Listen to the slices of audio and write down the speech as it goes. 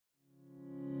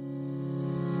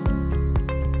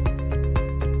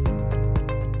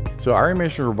So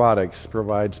Arimation Robotics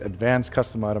provides advanced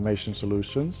custom automation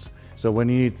solutions. So when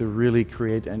you need to really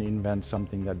create and invent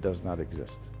something that does not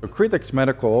exist. So Cretex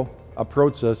Medical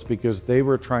approached us because they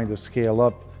were trying to scale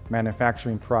up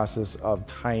manufacturing process of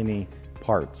tiny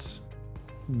parts.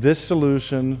 This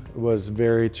solution was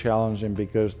very challenging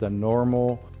because the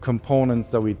normal components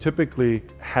that we typically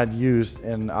had used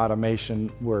in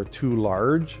automation were too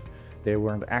large. They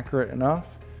weren't accurate enough.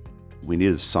 We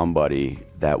needed somebody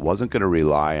that wasn't going to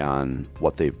rely on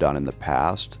what they've done in the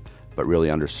past, but really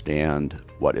understand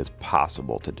what is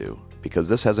possible to do. Because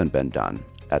this hasn't been done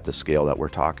at the scale that we're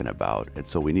talking about. And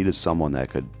so we needed someone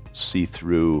that could see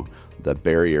through the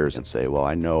barriers and say, well,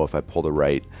 I know if I pull the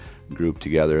right group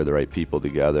together, the right people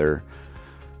together,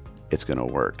 it's going to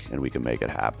work and we can make it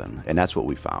happen. And that's what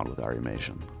we found with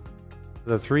Arimation.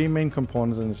 The three main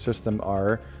components in the system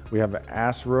are, we have an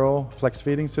ASRO flex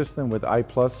feeding system with I+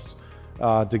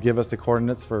 to give us the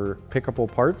coordinates for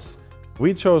pickable parts.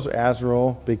 We chose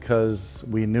ASRO because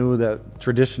we knew that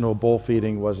traditional bowl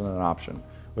feeding wasn't an option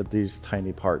with these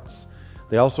tiny parts.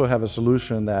 They also have a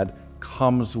solution that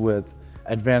comes with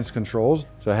advanced controls,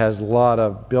 so it has a lot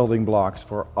of building blocks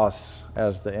for us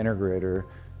as the integrator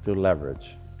to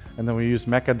leverage. And then we use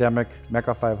Mechademic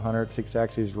Mecha 500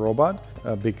 6-axis robot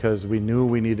because we knew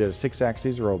we needed a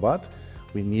 6-axis robot,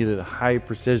 we needed high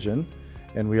precision,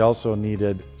 and we also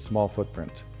needed small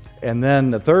footprint. And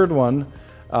then the third one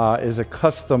is a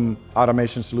custom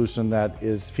automation solution that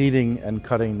is feeding and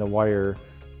cutting the wire.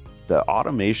 The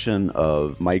automation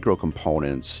of micro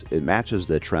components, it matches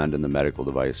the trend in the medical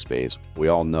device space. We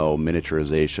all know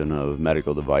miniaturization of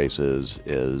medical devices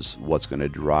is what's going to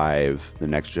drive the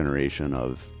next generation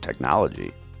of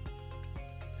technology.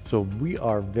 So we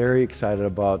are very excited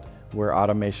about where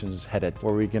automation is headed,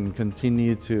 where we can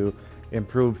continue to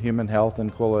improve human health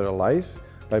and quality of life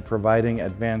by providing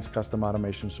advanced custom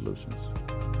automation solutions.